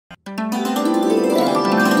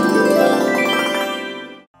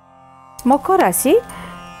मकर राशि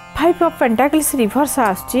 5 of pentacles reverse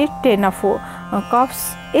आसुची 10 of cups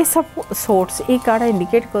ए सब सोर्ट्स ये कार्ड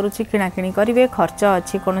इंडिकेट करुच्ची किणाकिणी करेंगे खर्च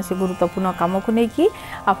अच्छी कौन से गुरुत्वपूर्ण कम को लेकिन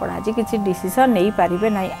आप आज किसी डिसीजन नहीं पारे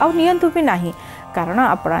ना आंतु भी ना कारण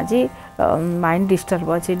आप आज माइंड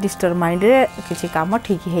डिस्टर्ब अच्छे डिस्टर्ब माइंड रे किसी काम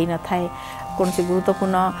ठीक हो न थाए कौन से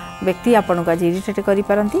गुरुत्वपूर्ण व्यक्ति आपको आज इरिटेट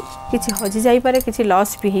करें किसी हजि जापे किसी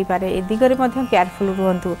लॉस भी हो पारे ए दिगरे केयरफुल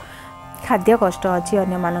रुहतु खाद्य कष्ट अच्छी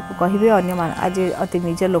अन्य मानक कहे अन्य आज अति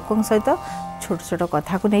निज लोकों सहित छोट छोट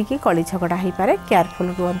कथा को लेकिन कली झगड़ा हो पारे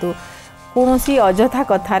केयरफुल रुहतु कौन सी अजथा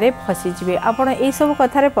कथार फसीजे आपड़ यही सब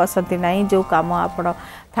कथार पसंद ना जो कम आप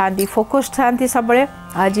था फोकस था सब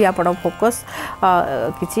आज आप फोकस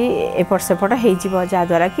किसी एपट सेपट हो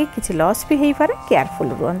जहाद्वारा कि किसी लॉस भी हो पारे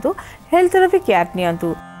केयरफुल रुहतु हेल्थर भी केयर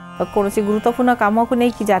नियंतु कौन सी गुरुत्वपूर्ण काम को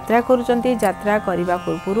लेकिन यात्रा करुँच यात्रा करने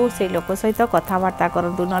पूर्व से लोक सहित कथबार्ता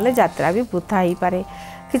करूँ ना यात्रा भी वृथा हो पारे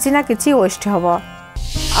किसी ना किसी वेस्ट हम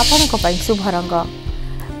आपण शुभ रंग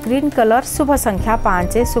ग्रीन कलर शुभ संख्या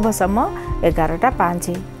 5 शुभ समय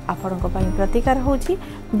 11:05 आपण प्रतिकार होची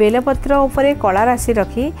बेलपत्र उपरे कला राशि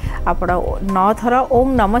रखी आपण 9 थर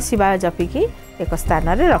ओम नमः शिवाय जपिकी एक स्थान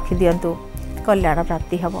रे रखी दियंतु कल्याण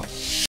प्राप्ति हबो।